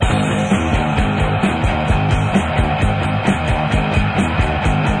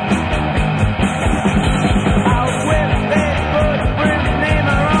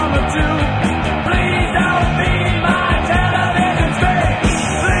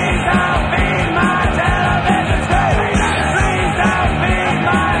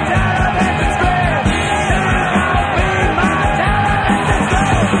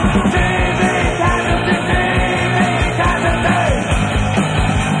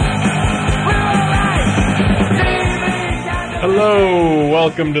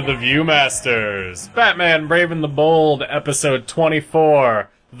welcome to the Viewmasters. Batman Brave and the Bold, episode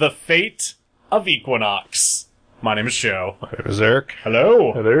 24, The Fate of Equinox. My name is Joe. My name is Eric.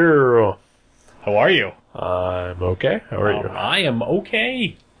 Hello. Hello. How are you? I'm okay. How are you? I am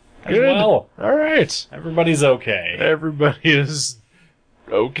okay. As Good. well. All right. Everybody's okay. Everybody is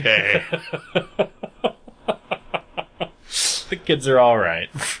okay. The kids are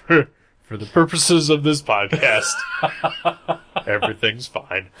alright. For the purposes of this podcast, everything's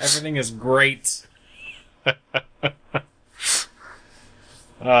fine. Everything is great. Fate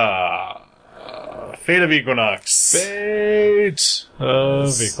of Equinox. Fate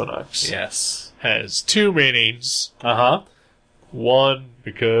of Equinox. Yes. Has two meanings. Uh-huh. One,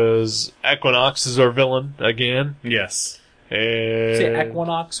 because Equinox is our villain again. Yes. And Say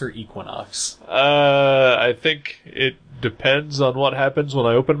Equinox or Equinox? I think it depends on what happens when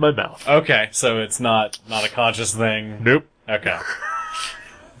I open my mouth. Okay, so it's not a conscious thing. Nope. Okay.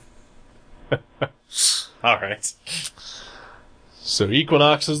 Alright. So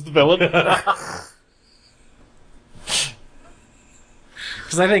Equinox is the villain. Because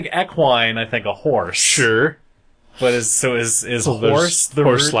I think equine, I think a horse. Sure. But is Well, horse the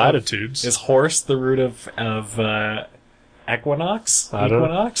horse root latitudes. Is horse the root of equinox?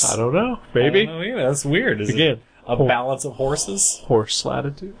 Equinox? I don't know. Maybe. I don't know either. That's weird. Is Again, it a balance of horses? horse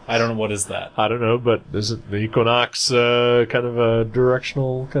latitude? I don't know. What is that? I don't know, but isn't the equinox kind of a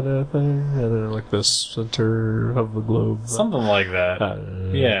directional kind of thing? I don't know, like the center of the globe. Something like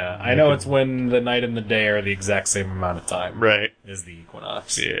that. Yeah. I know it's when the night and the day are the exact same amount of time. Right. Is the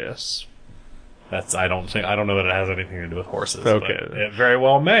equinox. Yes. I don't know that it has anything to do with horses. Okay. But it very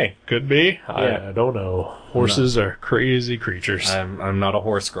well may. Could be. Yeah. I don't know. Horses are crazy creatures. I'm not a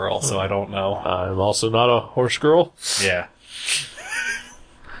horse girl, so I don't know. I'm also not a horse girl. Yeah.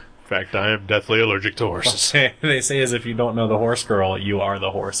 In fact, I am deathly allergic to horses. They say as if you don't know the horse girl, you are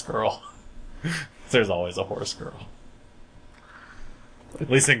the horse girl. There's always a horse girl. At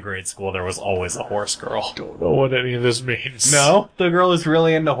least in grade school, there was always a horse girl. Don't know what any of this means. No? The girl who's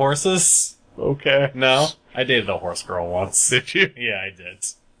really into horses? Okay. No? I dated a horse girl once. Did you? Yeah, I did.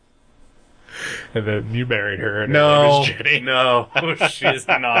 And then you married her, and her No. name is Jenny. No. She's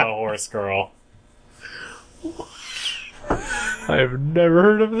not a horse girl. I have never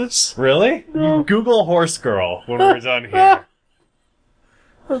heard of this. Really? No. You Google horse girl when we're done here.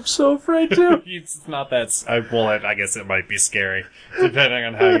 I'm so afraid to. It's not that... I guess it might be scary, depending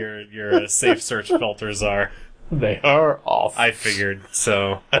on how your safe search filters are. They are off. I figured,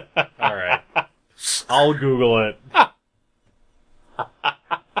 so... Alright. I'll Google it.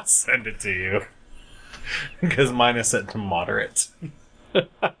 Send it to you. Because mine is set to moderate. I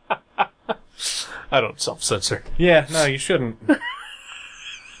don't self-censor. Yeah, no, you shouldn't.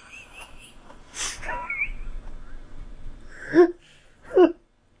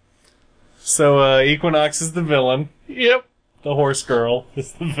 So, Equinox is the villain. Yep. The horse girl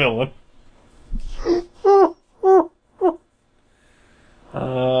is the villain.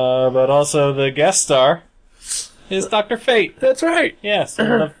 But also the guest star is Dr. Fate. That's right. Yes,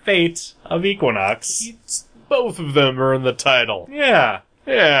 the Fate of Equinox. Both of them are in the title. Yeah.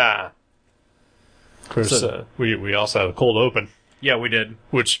 Yeah. Of course, So- we also have a cold open, Yeah, we did.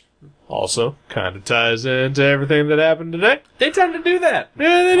 which also kind of ties into everything that happened today. They tend to do that.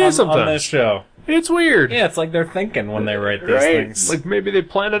 Yeah, they do on sometimes. this show. It's weird. Yeah, it's like they're thinking when they write these Right? things. Like maybe they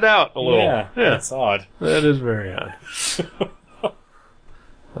plan it out a little. Yeah, that's odd. That is very odd.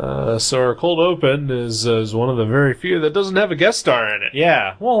 So our cold open is one of the very few that doesn't have a guest star in it.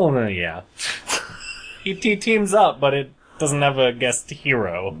 Yeah, well, yeah. He teams up, but it doesn't have a guest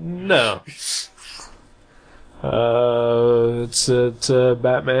hero. No.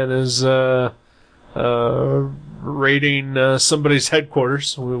 Batman is raiding somebody's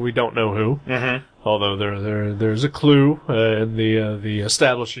headquarters. We don't know who. Mm-hmm. Although there's a clue in the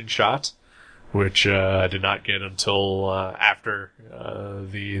establishing shot, which I did not get until after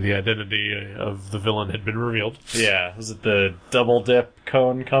the identity of the villain had been revealed. Yeah, was it the Double Dip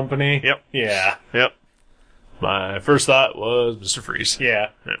Cone Company? Yep. Yeah. Yep. My first thought was Mr. Freeze. Yeah.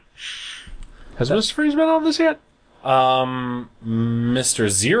 Has Mr. Freeze been on this yet? Mr.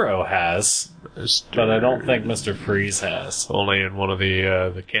 Zero has, but I don't think Mr. Freeze has. Only in one of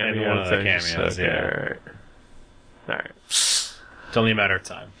the cameo In one of the things. cameos, Okay, yeah. Alright. It's only a matter of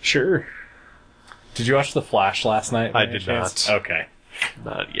time. Sure. Did you watch The Flash last night? I by any did chance? not. Okay.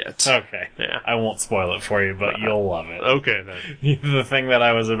 Not yet. Okay. Yeah. I won't spoil it for you, but you'll love it. Okay then. The thing that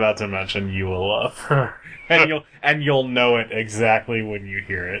I was about to mention, you will love. And you'll know it exactly when you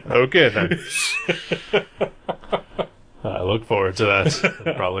hear it. Okay then. I look forward to that.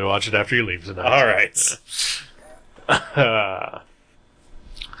 I'll probably watch it after you leave tonight. All right.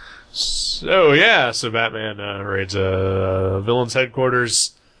 So Batman raids a villain's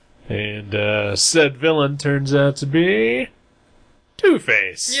headquarters, and said villain turns out to be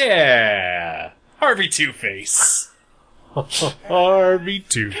Two-Face. Yeah! Harvey Two-Face. Harvey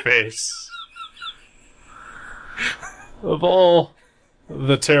Two-Face. Of all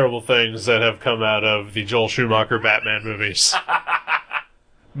the terrible things that have come out of the Joel Schumacher Batman movies.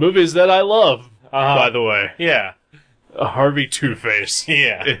 Movies that I love, by the way. Yeah. Harvey Two-Face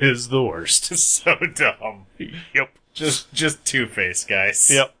is the worst. So dumb. Yep. Just Two-Face, guys.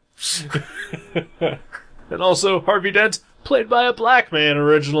 Yep. And also, Harvey Dent, played by a black man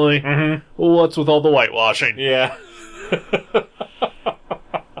originally. Mm-hmm. What's with all the whitewashing? Yeah.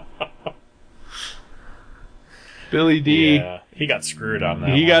 Billy D. Yeah. He got screwed on that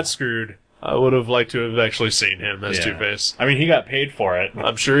He one. got screwed. I would have liked to have actually seen him as Two-Face. I mean, he got paid for it.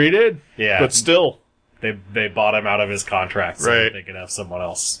 I'm sure he did. Yeah. But still. They bought him out of his contract so Right. that they could have someone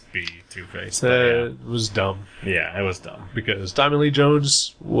else be Two-Face. It was dumb. Yeah, it was dumb. Because Tommy Lee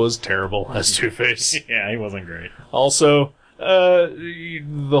Jones was terrible as Two-Face. Yeah, he wasn't great. Also,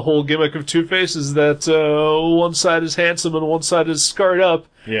 the whole gimmick of Two-Face is that one side is handsome and one side is scarred up.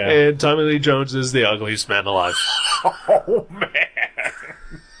 Yeah. And Tommy Lee Jones is the ugliest man alive. Oh, man.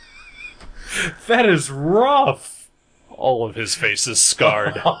 That is rough. All of his face is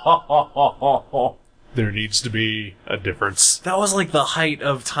scarred. There needs to be a difference. That was like the height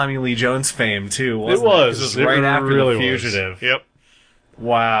of Tommy Lee Jones fame, too, wasn't It was. 'Cause It right after really The Fugitive. was. Yep.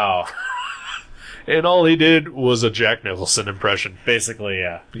 Wow. And all he did was a Jack Nicholson impression. Basically,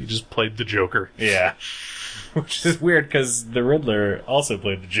 yeah. He just played the Joker. Yeah. Which is weird, because the Riddler also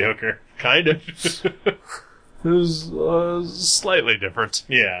played the Joker. Kind of. It was slightly different.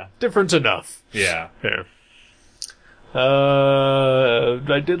 Yeah. Different enough. Yeah. Yeah.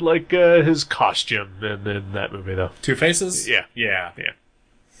 I did like his costume in that movie, though. Two Faces? Yeah. Yeah. Yeah.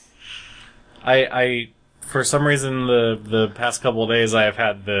 I for some reason, the past couple of days, I have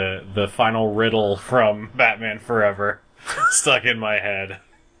had the final riddle from Batman Forever stuck in my head.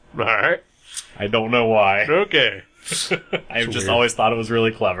 Alright. I don't know why. Okay. I've just weird. always thought it was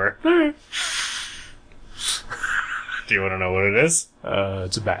really clever. Alright. Do you want to know what it is?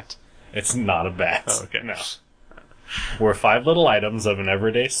 It's a bat. It's not a bat. Oh, okay. No. We're 5 little items of an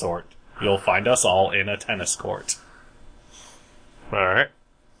everyday sort. You'll find us all in a tennis court. Alright.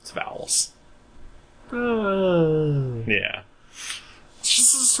 It's vowels. That Yeah. It's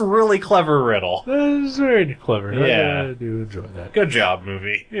just a really clever riddle. is very clever. Yeah. I do enjoy that. Good job,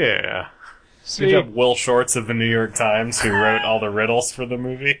 movie. Yeah. Good job, Will Shorts of the New York Times, who wrote all the riddles for the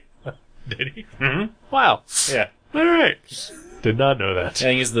movie. Did he? Mm-hmm. Wow. Yeah. Alright. Did not know that. I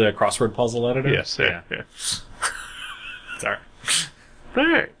think he's the crossword puzzle editor. Yes, yeah. Sorry.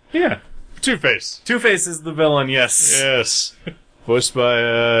 Alright. Yeah. Two-Face. Two-Face is the villain, yes. Yes. Voiced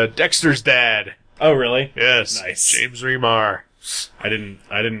by Dexter's dad. Oh, really? Yes. Nice. James Remar. I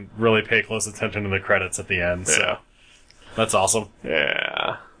didn't really pay close attention to the credits at the end, so that's awesome.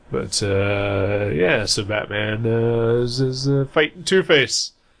 Yeah. But, so Batman is fighting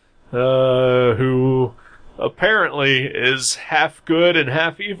Two-Face, who apparently is half good and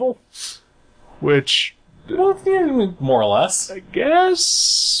half evil, which, Well, yeah, more or less. I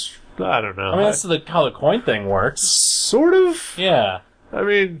guess, I don't know. I mean, that's how the coin thing works. Sort of. Yeah. I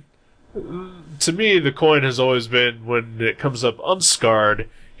mean, to me, the coin has always been, when it comes up unscarred,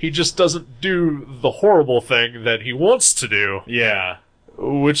 he just doesn't do the horrible thing that he wants to do, Yeah.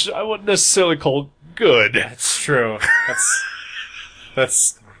 which I wouldn't necessarily call good. That's true.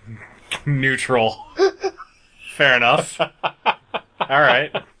 That's neutral. Fair enough.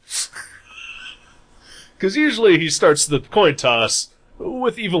 Alright. Because usually he starts the coin toss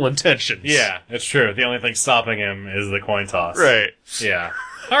with evil intentions. Yeah, it's true. The only thing stopping him is the coin toss. Right. Yeah.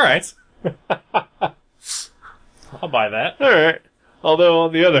 Alright. I'll buy that. Alright. Although,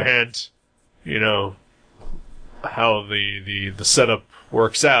 on the other hand, you know, how the setup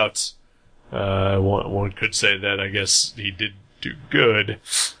works out, one could say that I guess he did do good.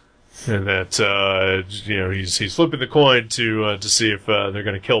 And that, he's flipping the coin to see if they're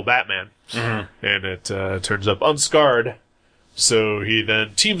going to kill Batman. Mm-hmm. And it turns up unscarred. So he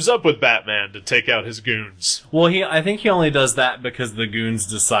then teams up with Batman to take out his goons. Well, I think he only does that because the goons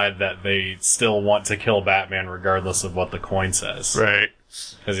decide that they still want to kill Batman regardless of what the coin says. Right.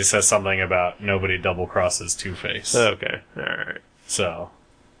 Because he says something about nobody double crosses Two-Face. Okay. Alright. So,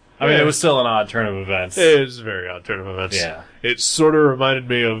 I mean, it was still an odd turn of events. It is a very odd turn of events. Yeah. It sort of reminded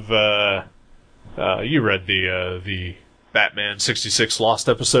me of, you read the Batman 66 Lost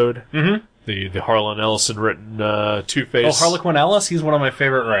episode? Mm-hmm. The Harlan Ellison written, Two-Face. Oh, Harlequin Ellis? He's one of my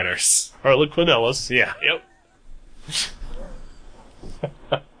favorite writers. Harlequin Ellis. Yeah. Yep.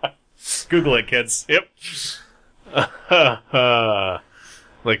 Google it, kids. Yep.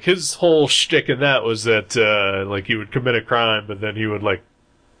 Like, his whole shtick in that was that, like, he would commit a crime, but then he would, like,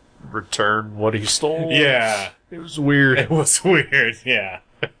 return what he stole. Yeah. It was weird. It was weird, yeah.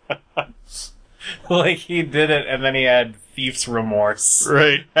 Like, he did it, and then he had thief's remorse.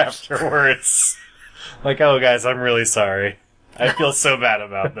 Right. Afterwards. Like, oh, guys, I'm really sorry. I feel so bad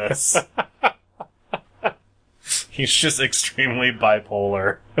about this. He's just extremely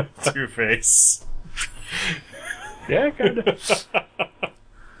bipolar. Two-Face. Yeah, kind of.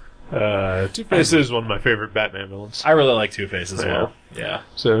 Two-Face is one of my favorite Batman villains. I really like Two-Face as well. Yeah.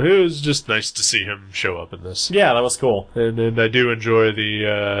 So it was just nice to see him show up in this. Yeah, that was cool. And I do enjoy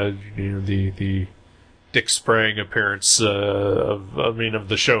the dick spraying appearance of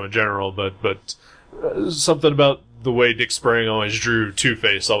the show in general, but something about the way Dick Sprang always drew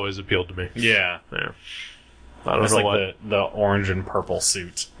Two-Face always appealed to me. Yeah. Yeah. I don't know like what. the orange and purple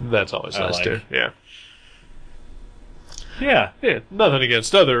suit. That's always nice too. Yeah. Yeah. Yeah. Nothing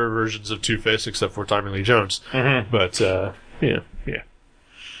against other versions of Two-Face except for Tommy Lee Jones. Mm-hmm. But yeah.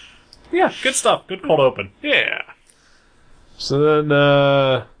 Yeah, good stuff. Good cold open. Yeah. So then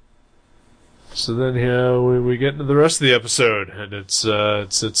we get into the rest of the episode, and it's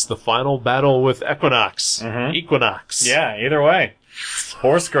the final battle with Equinox. Mm-hmm. Equinox. Yeah, either way.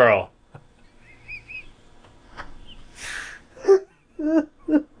 Horse Girl.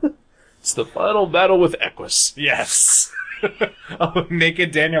 It's the final battle with Equus. Yes. Oh,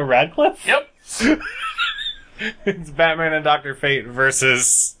 naked Daniel Radcliffe? Yep. It's Batman and Dr. Fate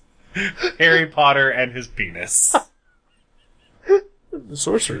versus Harry Potter and his penis. The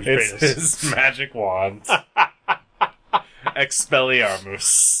sorcerer's It's penis. his magic wand.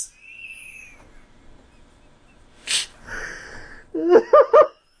 Expelliarmus.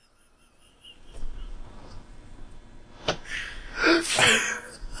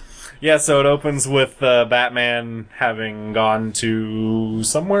 Yeah, so it opens with Batman having gone to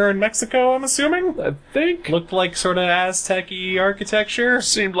somewhere in Mexico, I'm assuming? I think. Looked like sort of Aztec-y architecture.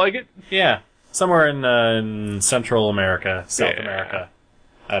 Seemed like it. Yeah, somewhere in Central America, South Yeah. America.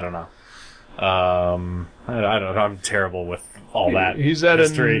 I don't know. I don't know. I'm terrible with all that He's at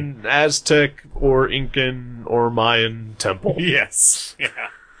history. an Aztec or Incan or Mayan temple. Yes. Yeah.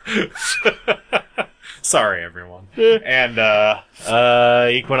 Sorry, everyone. Yeah.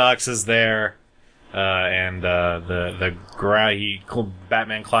 And Equinox is there, and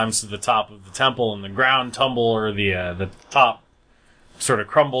Batman climbs to the top of the temple, and the ground the top sort of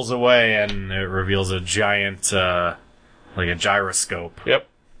crumbles away, and it reveals a giant, like a gyroscope. Yep.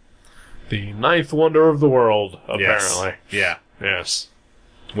 The ninth wonder of the world, apparently. Yes. Yeah. Yes.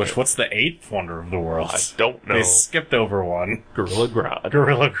 What's the eighth wonder of the world? I don't know. They skipped over one. Gorilla Grodd.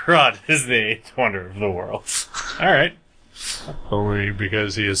 Gorilla Grodd is the eighth wonder of the world. All right. Only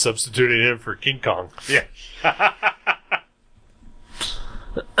because he is substituting him for King Kong. Yeah.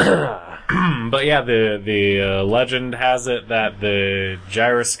 But yeah, the legend has it that the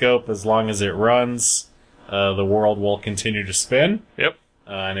gyroscope, as long as it runs, the world will continue to spin. Yep.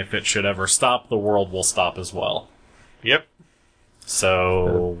 And if it should ever stop, the world will stop as well. Yep.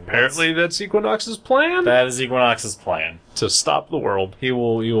 So Apparently that's Equinox's plan? that is Equinox's plan. To stop the world. He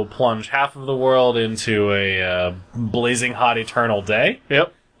will plunge half of the world into a blazing hot eternal day,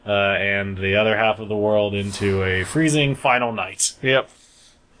 Yep. and the other half of the world into a freezing final night. Yep.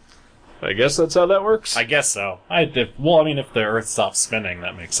 I guess that's how that works. I guess so. If the Earth stops spinning,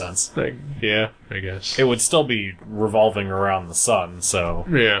 that makes sense. Yeah, I guess. It would still be revolving around the sun, so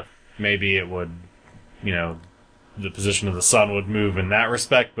Yeah. maybe it would, the position of the sun would move in that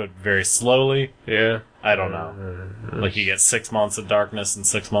respect, but very slowly. Yeah. I don't know. Like you get 6 months of darkness and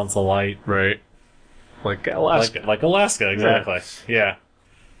 6 months of light. Right. Like Alaska. Like Alaska, exactly. Yeah.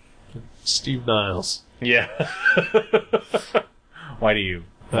 Steve Niles. Yeah. Why do you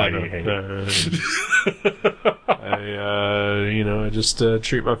hate it? I just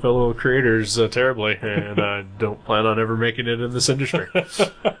treat my fellow creators terribly, and I don't plan on ever making it in this industry.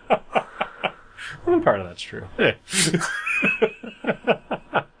 Well, part of that's true. Yeah.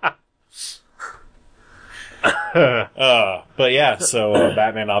 But yeah, so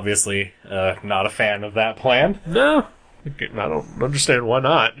Batman obviously not a fan of that plan. No. I don't understand why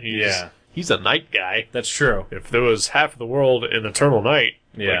not. He's a night guy. That's true. If there was half of the world in eternal night,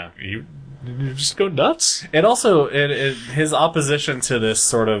 Yeah. you just go nuts. It also his opposition to this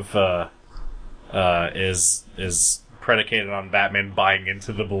sort of is predicated on Batman buying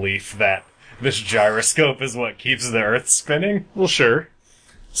into the belief that this gyroscope is what keeps the Earth spinning. Well, sure.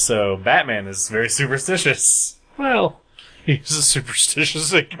 So Batman is very superstitious. Well, he's a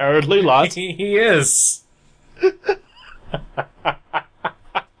superstitious and cowardly lot. He is.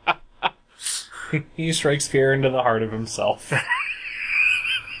 He strikes fear into the heart of himself.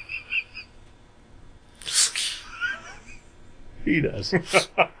 He does.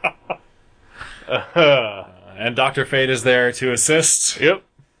 And Dr. Fate is there to assist. Yep.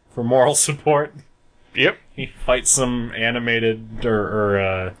 For moral support. Yep. He fights some animated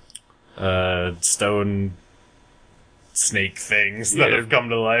or stone snake things that have come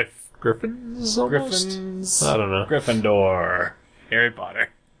to life. Griffins, almost? Griffins? I don't know. Gryffindor. Harry Potter.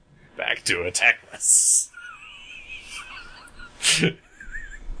 Back to it. Agnes.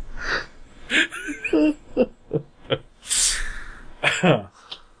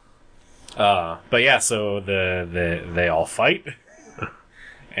 But yeah, so they all fight,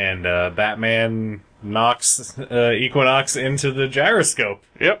 and Batman knocks Equinox into the gyroscope.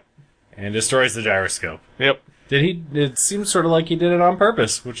 Yep. And destroys the gyroscope. Yep. It seems sort of like he did it on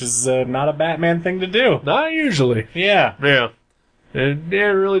purpose, which is not a Batman thing to do. Not usually. Yeah. Yeah. And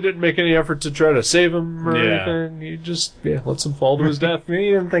really didn't make any effort to try to save him or anything. He just lets him fall to his death.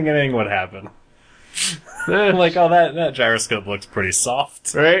 He didn't think anything would happen. Like, oh, that gyroscope looks pretty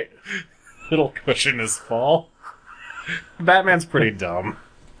soft. Right? It'll cushion his fall. Batman's pretty dumb.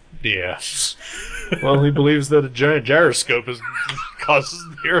 Yeah. Well, he believes that a giant gyroscope causes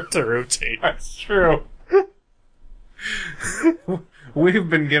the Earth to rotate. That's true. We've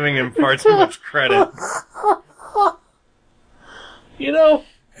been giving him far too much credit. You know,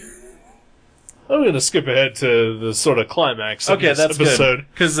 I'm going to skip ahead to the sort of climax of this episode.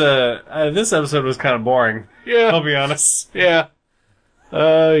 Because this episode was kind of boring. Yeah. I'll be honest. Yeah.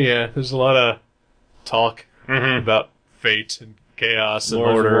 There's a lot of talk about fate and chaos and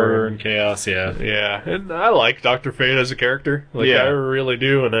order and chaos, yeah. Yeah, and I like Dr. Fate as a character. I really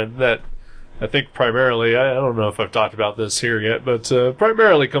do, and that I think primarily, I don't know if I've talked about this here yet, but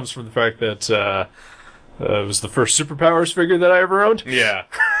primarily comes from the fact that it was the first superpowers figure that I ever owned. Yeah.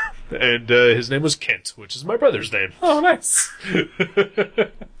 And his name was Kent, which is my brother's name. Oh, nice.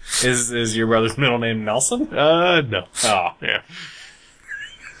 Is your brother's middle name Nelson? No. Oh. Yeah.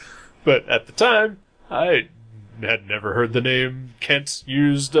 But at the time, I had never heard the name Kent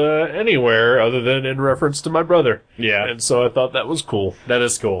used anywhere other than in reference to my brother. Yeah. And so I thought that was cool. That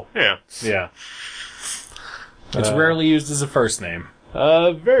is cool. Yeah. Yeah. It's rarely used as a first name.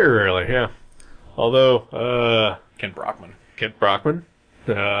 Very rarely, yeah. Although, Kent Brockman.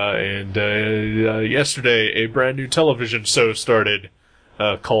 And yesterday, a brand new television show started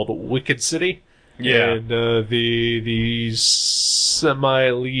called Wicked City. Yeah. And the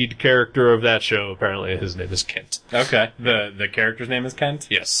semi-lead character of that show, apparently, his name is Kent. Okay. The character's name is Kent?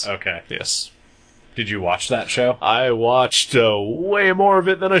 Yes. Okay. Yes. Did you watch that show? I watched way more of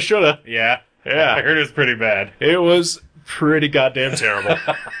it than I should have. Yeah? Yeah. I heard it was pretty bad. It was pretty goddamn terrible.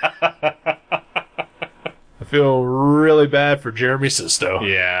 I feel really bad for Jeremy Sisto.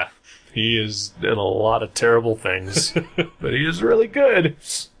 Yeah. He is in a lot of terrible things, but he is really good,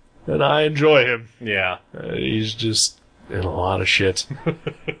 and I enjoy him. Yeah. He's just in a lot of shit,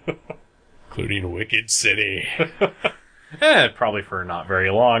 including Wicked City. Probably for not very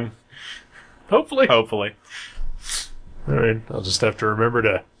long. Hopefully. Hopefully. Alright, I'll just have to remember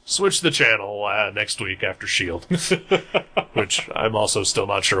to switch the channel next week after S.H.I.E.L.D., which I'm also still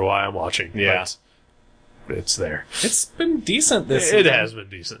not sure why I'm watching. Yeah. But it's there. It's been decent this It season. has been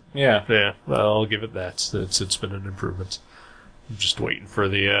decent. Yeah. Yeah, I'll give it that. It's been an improvement. I'm just waiting for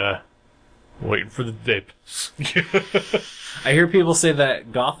the dip. I hear people say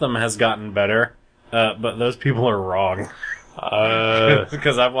that Gotham has gotten better, but those people are wrong.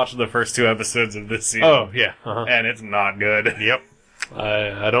 Because I've watched the first 2 episodes of this season. Oh, yeah. And it's not good. Yep.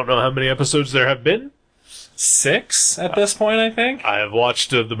 I don't know how many episodes there have been. 6 at this point, I think. I have watched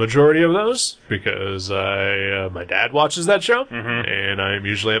the majority of those because my dad watches that show, and I am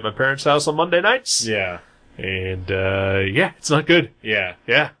usually at my parents' house on Monday nights. Yeah. And it's not good. Yeah.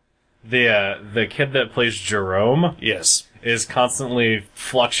 Yeah. The kid that plays Jerome Yes. is constantly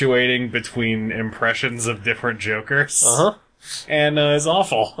fluctuating between impressions of different Jokers. And is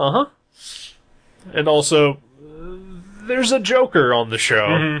awful. And also, there's a Joker on the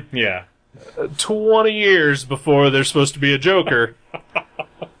show. Yeah. 20 years before there's supposed to be a Joker.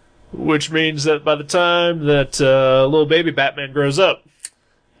 Which means that by the time that little baby Batman grows up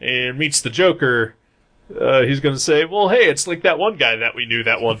and meets the Joker, he's going to say, well, hey, it's like that one guy that we knew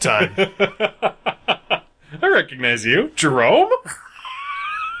that one time. I recognize you. Jerome?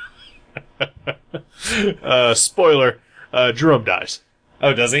 Spoiler, Jerome dies.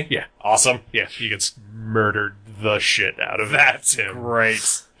 Oh, does he? Yeah. Awesome. Yeah, he gets murdered the shit out of That's him.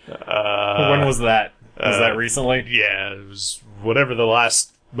 Great. When was that? Was that recently? Yeah, it was whatever the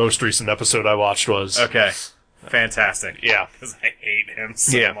most recent episode I watched was. Okay. Fantastic. Yeah. Because I hate him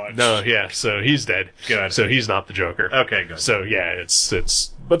so much. No, yeah, so he's dead. Good. So he's not the Joker. Okay, good. So, yeah, it's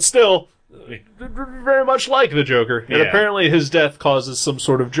but still, very much like the Joker. And Yeah. apparently his death causes some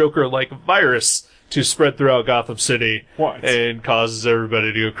sort of Joker-like virus to spread throughout Gotham City. What? And causes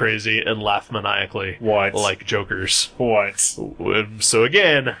everybody to go crazy and laugh maniacally. What? Like Jokers. What? So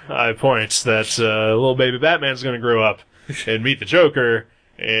again, I point that little baby Batman's going to grow up and meet the Joker,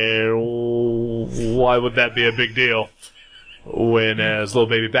 and why would that be a big deal? When as little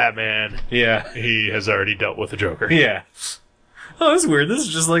baby Batman, Yeah. he has already dealt with the Joker. Yeah. Oh, this is weird. This is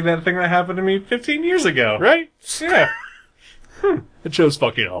just like that thing that happened to me 15 years ago. Right? Yeah. It show's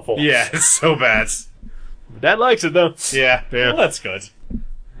fucking awful. Yeah, it's so bad. Dad likes it, though. Yeah. Yeah. Well, that's good.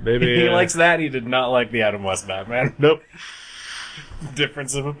 Maybe He likes that. He did not like the Adam West Batman. Nope.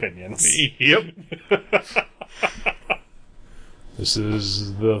 Difference of opinions. Yep. This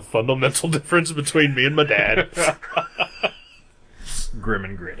is the fundamental difference between me and my dad. Grim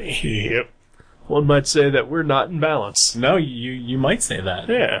and gritty. Yep. One might say that we're not in balance. No, you might say that.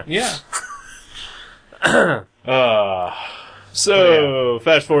 Yeah. Yeah. So,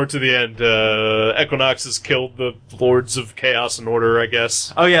 fast forward to the end. Equinox has killed the Lords of Chaos and Order, I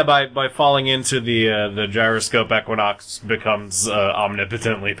guess. Oh yeah, by falling into the gyroscope, Equinox becomes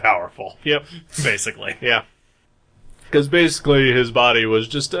omnipotently powerful. Yep. Basically. Yeah. Because basically his body was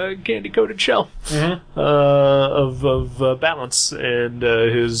just a candy-coated shell of balance, and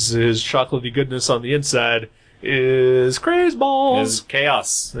his chocolatey goodness on the inside is craze balls. Is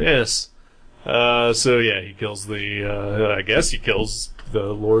chaos. Yes. So yeah, he kills I guess he kills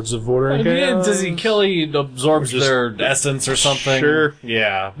the Lords of Order and Chaos. Does he kill? He absorbs Just- their essence or something. Sure.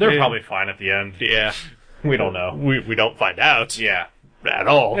 Yeah, they're Yeah. probably fine at the end. Yeah. We don't know. We don't find out. Yeah, At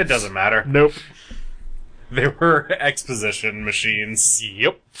all. it doesn't matter. Nope. They were exposition machines.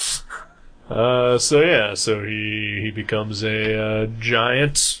 Yep. So he becomes a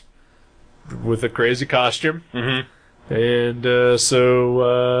giant with a crazy costume. Mm-hmm. And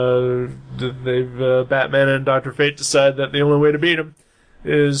Batman and Dr. Fate decide that the only way to beat him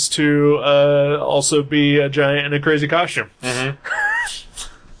is to also be a giant in a crazy costume. Mm-hmm.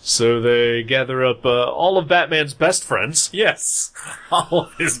 So they gather up all of Batman's best friends. Yes, all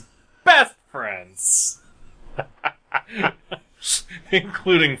of his best friends,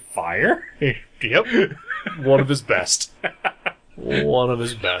 including Fire. Yep. One of his best. One of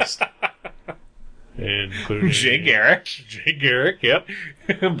his best. Including Jay Garrick, yep.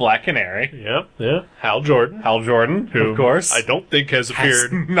 Black Canary, Yep, yeah. Hal Jordan. Hal Jordan, Who of course, I don't think has has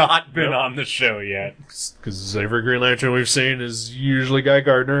appeared. not been Nope. on the show yet. Because every Green Lantern we've seen is usually Guy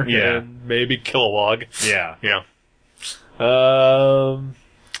Gardner. Yeah. And maybe Kilowog. Yeah, Yeah.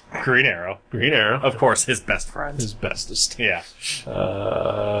 Green Arrow, Green Arrow. of course, his best friend. His bestest. Yeah,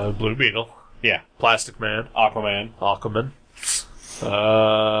 Blue Beetle. yeah, Plastic Man. Aquaman, Aquaman.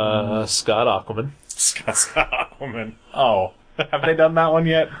 Scott Aquaman. Scott Aquaman. Oh, have they done that one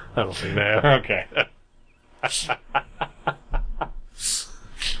yet? I don't think they have. Okay.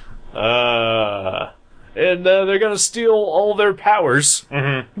 And they're gonna steal all their powers.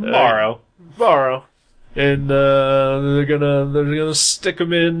 Mm-hmm. Borrow. And they're gonna stick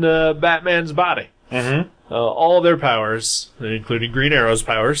them in Batman's body. Mm-hmm. All their powers, including Green Arrow's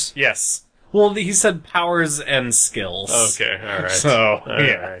powers. Yes. Well, he said powers and skills. Okay, all right. So, All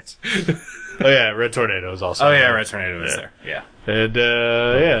yeah. right. Oh yeah, Red Tornado is also. Oh, there. yeah, Red Tornado is there. Yeah.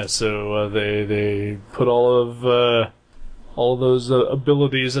 And so they put all of those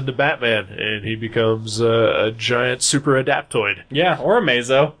abilities into Batman, and he becomes a giant super adaptoid. Yeah, or a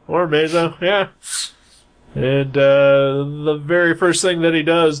Mazo. Or Mazo, yeah. And the very first thing that he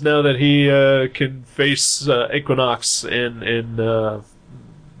does now that he can face Equinox in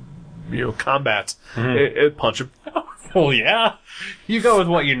combat, it punch him. Well, yeah. You go with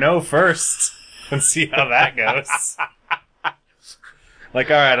what you know first and see how that goes. Like,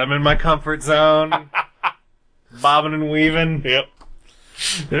 alright, I'm in my comfort zone. Bobbing and weaving. Yep.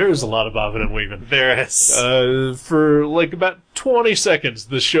 There's a lot of bobbing and weaving. There is. For like about 20 seconds,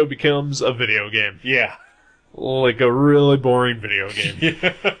 the show becomes a video game. Yeah. Like a really boring video game.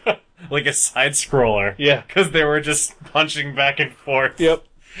 Yeah. Like a side scroller. Yeah. Because they were just punching back and forth. Yep.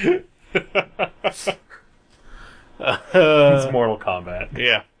 It's Mortal Kombat.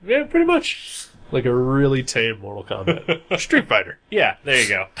 Yeah. Yeah, pretty much. Like a really tame Mortal Kombat. Street Fighter. Yeah, there you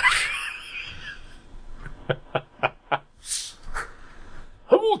go.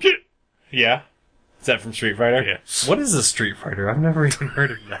 Hadouken! Yeah. Is that from Street Fighter? Yeah. What is a Street Fighter? I've never even heard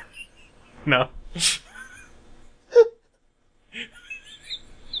of that. No.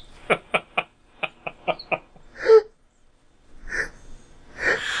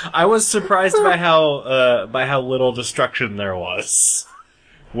 I was surprised by how little destruction there was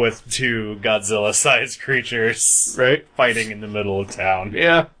with two Godzilla-sized creatures fighting in the middle of town.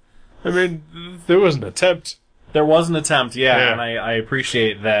 Yeah. I mean, there was an attempt. There was an attempt, yeah. And I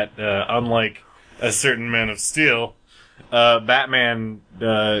appreciate that, unlike a certain Man of Steel, Batman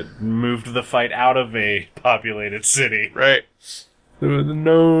moved the fight out of a populated city. Right. There were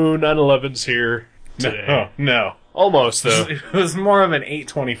no 9/11s here today. No. Almost, though. It was more of an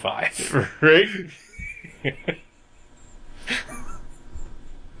 825. Right?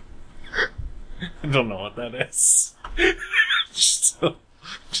 I don't know what that is.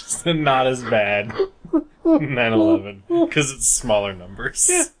 just not as bad. 9/11. Because it's smaller numbers.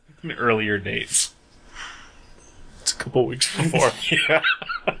 Yeah. An earlier date. It's a couple weeks before. Yeah.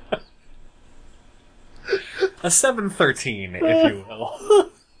 A 7/13, if you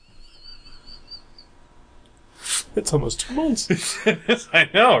will. It's almost 2 months. I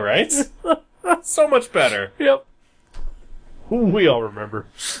know, right? So much better. Yep. We all remember.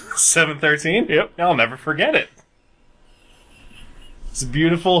 7/13? Yep. I'll never forget it. It's a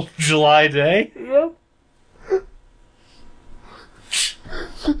beautiful July day. Yep.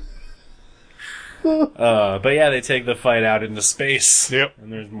 But yeah, they take the fight out into space. Yep.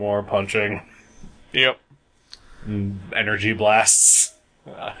 And there's more punching. Yep. And energy blasts.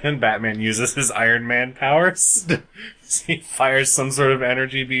 And Batman uses his Iron Man powers. He fires some sort of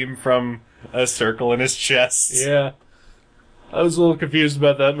energy beam from a circle in his chest. Yeah. I was a little confused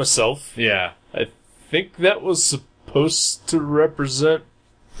about that myself. Yeah. I think that was supposed to represent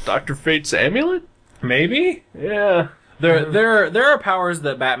Dr. Fate's amulet? Maybe? Yeah. There are powers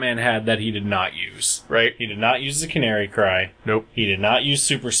that Batman had that he did not use. Right. He did not use the Canary Cry. Nope. He did not use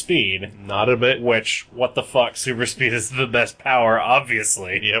Super Speed. Not a bit. Which, what the fuck, Super Speed is the best power,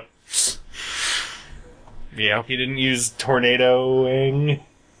 obviously. Yep. Yeah. He didn't use Tornadoing.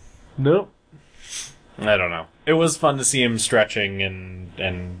 Nope. I don't know. It was fun to see him stretching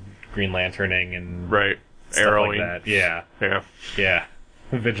and Green Lanterning and right. Stuff Arrowing. like that. Yeah. Yeah. Yeah.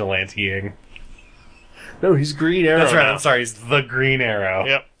 Vigilanteing. No, he's Green Arrow. That's right, now. I'm sorry, he's the Green Arrow.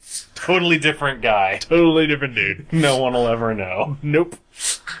 Yep. Totally different guy. Totally different dude. No one will ever know. Nope.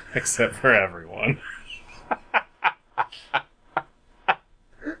 Except for everyone.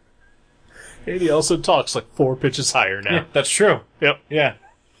 And he also talks like 4 pitches higher now. Yeah, that's true. Yep. Yeah.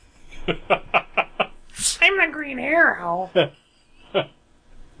 I'm the Green Arrow.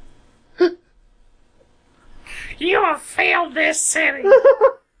 You have failed this city.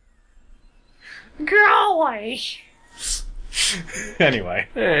 Go away. Anyway.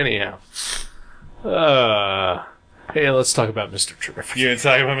 Anyhow. Hey, let's talk about Mr. Terrific. You gonna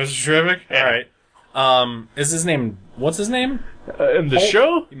talk about Mr. Terrific? Yeah. Alright. Is his name... What's his name? In the Holt?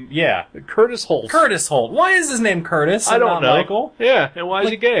 show? Yeah. Curtis Holt. Curtis Holt. Why is his name Curtis and I don't not know. Michael? Yeah, and why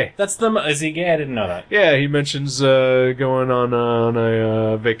is he gay? That's the... Is he gay? I didn't know that. Yeah, he mentions going on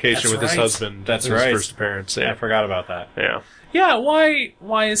a vacation That's with his right. husband. That's his right. first appearance. I Yeah. forgot about that. Yeah. Yeah,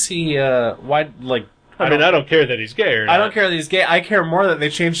 why is he, why, like... I don't care that he's gay or not. I don't care that he's gay. I care more that they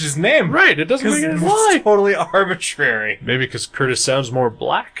changed his name. Right, it doesn't make any sense. Why? Totally arbitrary. Maybe because Curtis sounds more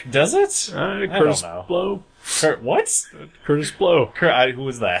black? Does it? Curtis don't know. Blow. What? Curtis Blow. Who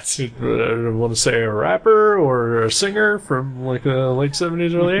was that? I want to say a rapper or a singer from like the late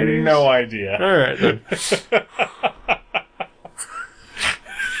 70s, early 80s? No idea. Alright then.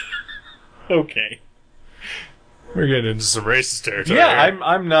 Okay. We're getting into some racist territory. Yeah, here.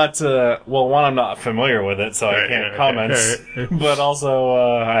 I'm not, well, one, I'm not familiar with it, so I Right, can't okay, comment. alright. But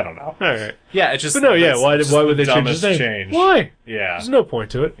also, I don't know. Alright. Yeah, it's just... But no, yeah, that's why just would the they change his dumbest name? change. Why? Yeah. There's no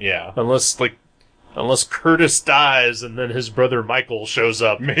point to it. Yeah. Unless Curtis dies and then his brother Michael shows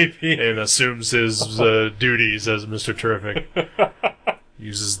up Maybe. and assumes his duties as Mr. Terrific.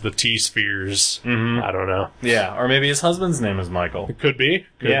 Uses the T-spheres. Mhm. I don't know. Yeah, or maybe his husband's name is Michael. It could be.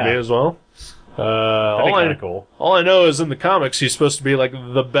 Could Yeah. be as well. That'd be kinda cool. All I know is in the comics he's supposed to be like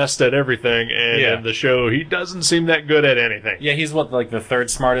the best at everything, and Yeah. in the show he doesn't seem that good at anything. Yeah, he's like the third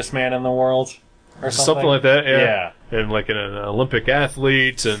smartest man in the world? Or something? Like that, yeah. Yeah. And like an Olympic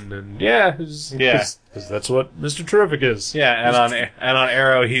athlete, and yeah. Because that's what Mr. Terrific is. Yeah, and on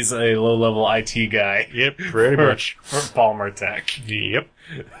Arrow, he's a low-level IT guy. Yep, pretty much. For Palmer Tech. Yep.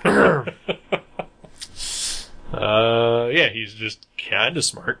 Yeah, he's just kind of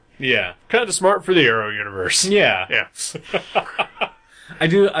smart. Yeah. Kind of smart for the Arrow universe. Yeah. Yeah.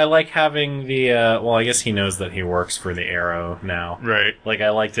 I like having the, well, I guess he knows that he works for the Arrow now. Right. Like, I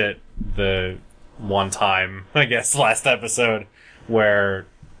liked it the one time, I guess, last episode, where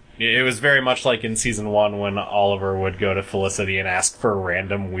it was very much like in season 1 when Oliver would go to Felicity and ask for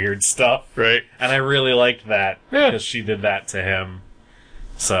random weird stuff. Right. And I really liked that, Yeah. because she did that to him.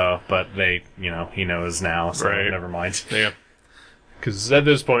 So, but he knows now, so Right. never mind. Yeah. Because at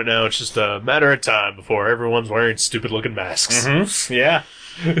this point now, it's just a matter of time before everyone's wearing stupid-looking masks. Mm-hmm. Yeah.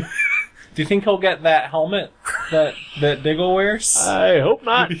 Do you think he'll get that helmet that Diggle wears? I hope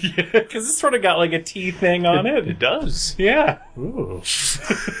not. Yeah, because it's sort of got like a T thing on it. It does. Yeah. Ooh.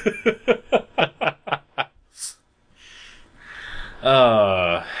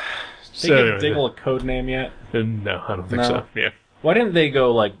 Did they give Diggle a code name yet? No, I don't think No. so. Yeah. Why didn't they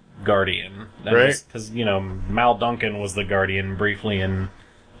go like Guardian? Right. Because Mal Duncan was the Guardian briefly in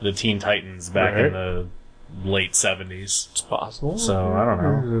the Teen Titans back in the late 70s. It's possible. So I don't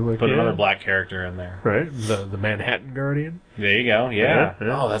know. Like, Put another black character in there. Right. The Manhattan Guardian. There you go. Yeah.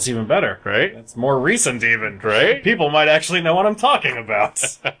 Yeah. Oh, that's even better. Right. That's more recent even. Right. People might actually know what I'm talking about.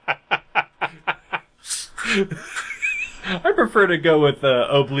 I prefer to go with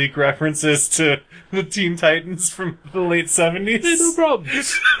oblique references to the Teen Titans from the late 70s. Hey, no problem.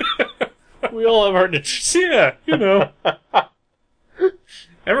 We all have our niches. Yeah,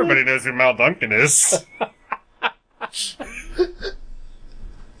 Everybody knows who Mal Duncan is.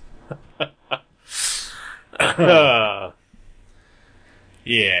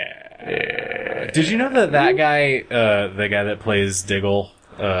 Yeah. Did you know that guy, the guy that plays Diggle,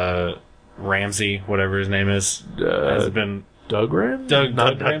 Ramsey, whatever his name is, has been... Doug Ram? Not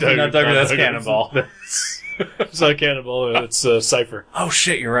Doug Ramsey, that's Cannonball. It's not Cannonball, it's Cypher. Oh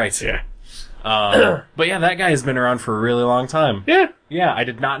shit, you're right. Yeah. But yeah, that guy has been around for a really long time. Yeah. Yeah, I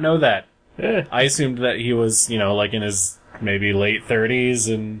did not know that. Yeah. I assumed that he was, like in his maybe late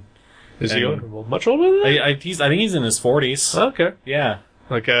 30s and... Is he much older than that? I think he's in his 40s. Okay. Yeah.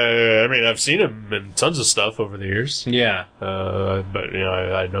 Like, I've seen him in tons of stuff over the years. Yeah. But,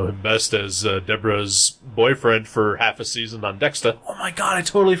 I know him best as Deborah's boyfriend for half a season on Dexter. Oh my god, I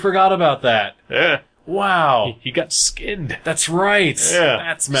totally forgot about that. Yeah. Wow. He got skinned. That's right. Yeah.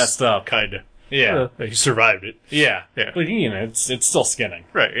 That's messed up. Kinda. Yeah. He survived it. Yeah. Yeah. But it's still skinning.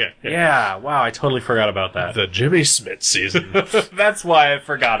 Right, yeah. Yeah. Wow, I totally forgot about that. The Jimmy Smith season. That's why I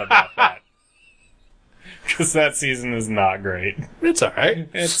forgot about that. Because that season is not great. It's alright.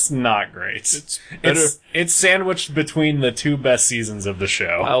 It's not great. It's better. It's sandwiched between the two best seasons of the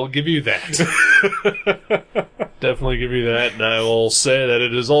show. I'll give you that. Definitely give you that, and I will say that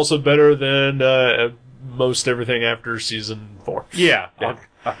it is also better than most everything after season 4. Yeah, Yeah.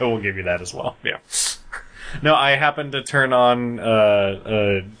 I will give you that as well. Yeah. No, I happened to turn on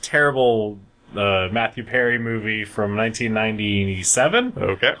a terrible Matthew Perry movie from 1997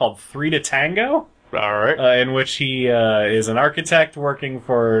 Okay. called 3 to Tango. Alright. In which he is an architect working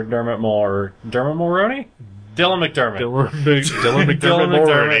for Dermot Mulroney? Dylan McDermott. Dylan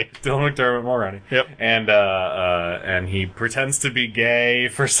McDermott. Dylan McDermott Mulroney. Yep. And he pretends to be gay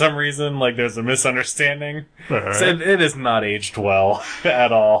for some reason, like there's a misunderstanding. Alright. So it is not aged well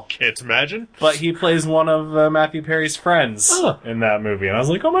at all. Can't imagine. But he plays one of Matthew Perry's friends in that movie, and I was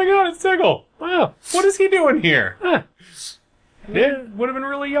like, oh my god, it's Diggle! Wow. What is he doing here? Huh. Yeah. Would have been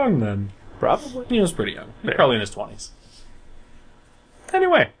really young then. Probably. He was pretty young. Yeah. Probably in his 20s.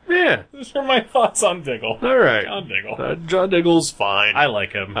 Anyway, Yeah. those are my thoughts on Diggle. Alright. John Diggle. John Diggle's fine. I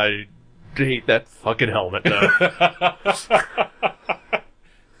like him. I hate that fucking helmet, though.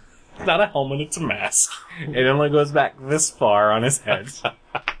 It's not a helmet, it's a mask. It only goes back this far on his head.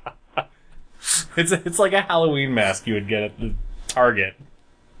 It's like a Halloween mask you would get at the Target.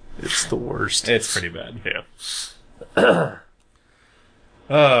 It's the worst. It's pretty bad. Yeah.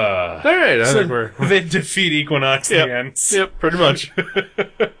 Alright, I So think we're... they defeat Equinox in the end. Yep, pretty much.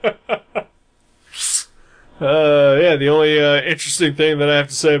 The only interesting thing that I have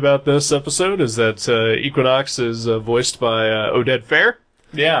to say about this episode is that Equinox is voiced by Oded Fair,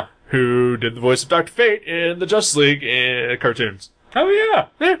 Yeah. who did the voice of Dr. Fate in the Justice League cartoons. Oh yeah.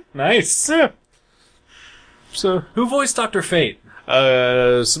 Yeah, Nice. yeah. So, Who voiced Dr. Fate?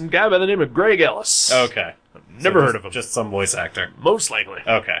 some guy by the name of Greg Ellis. Okay. Never heard of him. Just some voice actor. Most likely.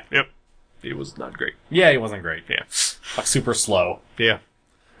 Okay. Yep. He was not great. Yeah, he wasn't great. Yeah. Like, super slow. Yeah.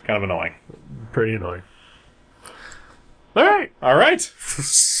 Kind of annoying. Pretty annoying. Alright. All right.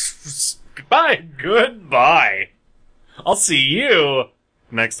 Goodbye. Goodbye. I'll see you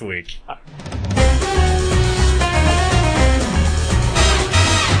next week.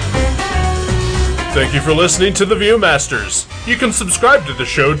 Thank you for listening to The Viewmasters. You can subscribe to the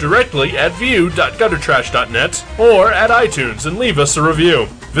show directly at view.guttertrash.net or at iTunes and leave us a review.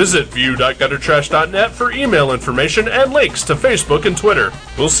 Visit view.guttertrash.net for email information and links to Facebook and Twitter.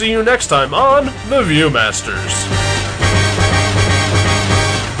 We'll see you next time on The Viewmasters.